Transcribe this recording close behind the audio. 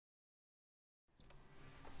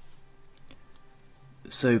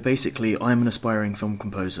So basically, I'm an aspiring film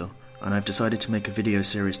composer, and I've decided to make a video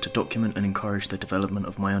series to document and encourage the development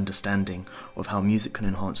of my understanding of how music can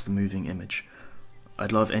enhance the moving image.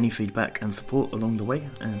 I'd love any feedback and support along the way,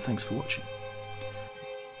 and thanks for watching.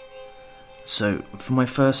 So, for my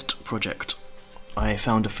first project, I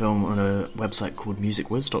found a film on a website called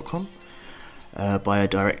musicwiz.club by a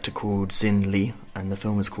director called Xin Li, and the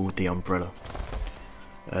film is called The Umbrella.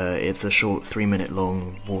 It's a short 3-minute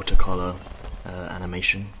long watercolour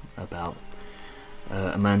animation about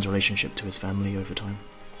a man's relationship to his family over time.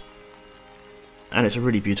 And it's a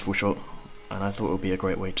really beautiful shot, and I thought it would be a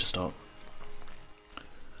great way to start.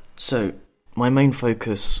 So, my main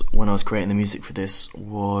focus when I was creating the music for this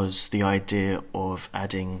was the idea of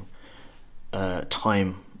adding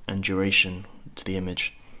time and duration to the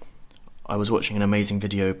image. I was watching an amazing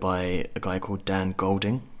video by a guy called Dan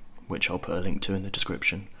Golding, which I'll put a link to in the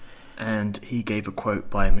description, and he gave a quote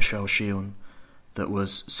by Michel Chion that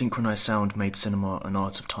was, "Synchronized sound made cinema an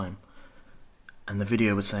art of time." And the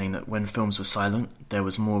video was saying that when films were silent, there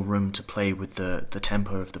was more room to play with the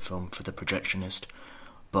tempo of the film for the projectionist,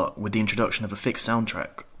 but with the introduction of a fixed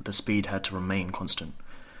soundtrack, the speed had to remain constant.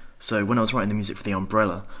 So when I was writing the music for The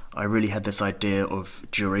Umbrella, I really had this idea of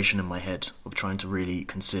duration in my head, of trying to really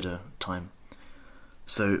consider time.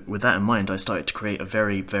 So with that in mind, I started to create a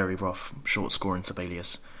very, very rough short score in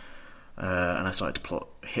Sibelius. And I started to plot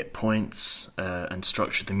hit points and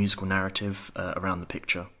structure the musical narrative around the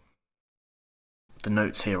picture. The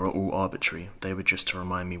notes here are all arbitrary. They were just to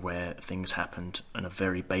remind me where things happened and a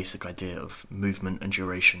very basic idea of movement and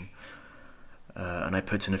duration. And I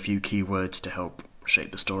put in a few key words to help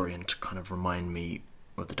shape the story and to kind of remind me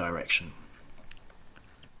of the direction.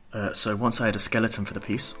 So once I had a skeleton for the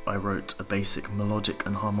piece, I wrote a basic melodic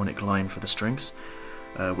and harmonic line for the strings,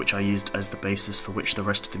 which I used as the basis for which the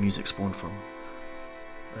rest of the music spawned from.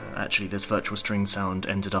 Actually, this virtual string sound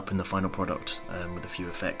ended up in the final product with a few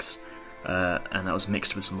effects, and that was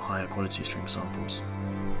mixed with some higher quality string samples.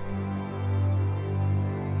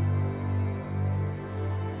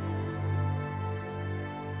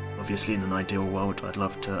 Obviously, in an ideal world, I'd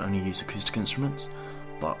love to only use acoustic instruments,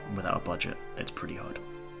 but without a budget, it's pretty hard.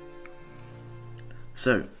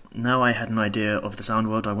 So, now I had an idea of the sound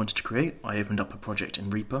world I wanted to create, I opened up a project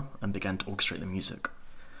in Reaper and began to orchestrate the music.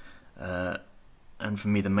 And for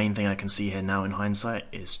me, the main thing I can see here now in hindsight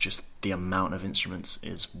is just the amount of instruments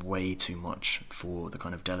is way too much for the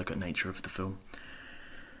kind of delicate nature of the film.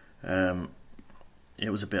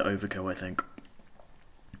 It was a bit overkill, I think.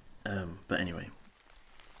 But anyway.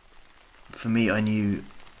 For me, I knew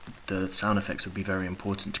the sound effects would be very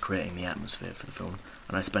important to creating the atmosphere for the film,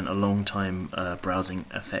 and I spent a long time browsing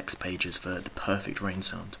effects pages for the perfect rain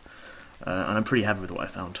sound, and I'm pretty happy with what I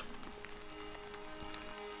found.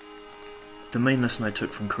 The main lesson I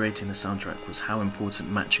took from creating the soundtrack was how important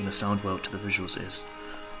matching the sound world to the visuals is.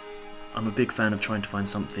 I'm a big fan of trying to find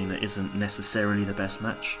something that isn't necessarily the best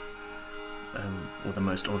match, or the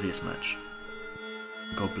most obvious match.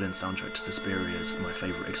 Goblin soundtrack to Suspiria is my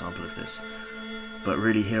favourite example of this. But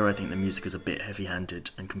really here I think the music is a bit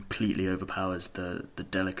heavy-handed and completely overpowers the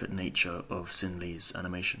delicate nature of Xin Li's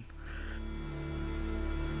animation.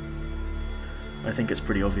 I think it's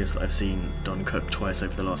pretty obvious that I've seen Dunkirk twice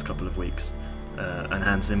over the last couple of weeks, and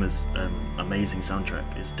Hans Zimmer's amazing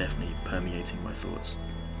soundtrack is definitely permeating my thoughts.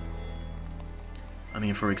 I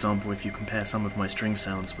mean, for example, if you compare some of my string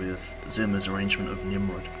sounds with Zimmer's arrangement of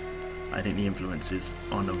Nimrod, I think the influence is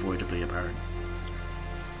unavoidably apparent.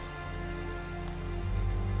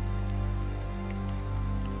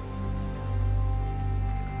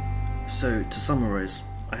 So, to summarise,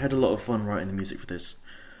 I had a lot of fun writing the music for this,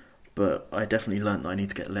 but I definitely learnt that I need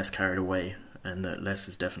to get less carried away, and that less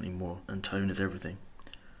is definitely more, and tone is everything.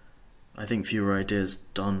 I think fewer ideas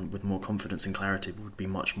done with more confidence and clarity would be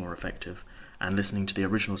much more effective, and listening to the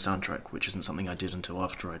original soundtrack, which isn't something I did until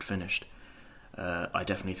after I'd finished, I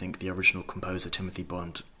definitely think the original composer Timothy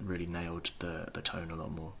Bond really nailed the tone a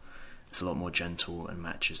lot more. It's a lot more gentle and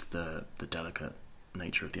matches the delicate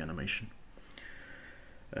nature of the animation.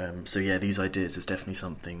 So yeah, these ideas is definitely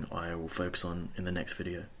something I will focus on in the next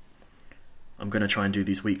video. I'm going to try and do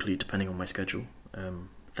these weekly depending on my schedule.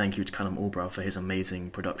 Thank you to Callum Allbrow for his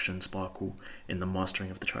amazing production sparkle in the mastering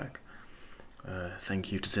of the track.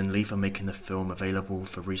 Thank you to Xin Li for making the film available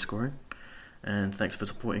for rescoring, and thanks for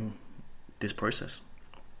supporting this process.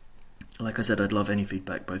 Like I said, I'd love any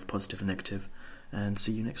feedback, both positive and negative, and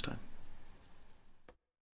see you next time.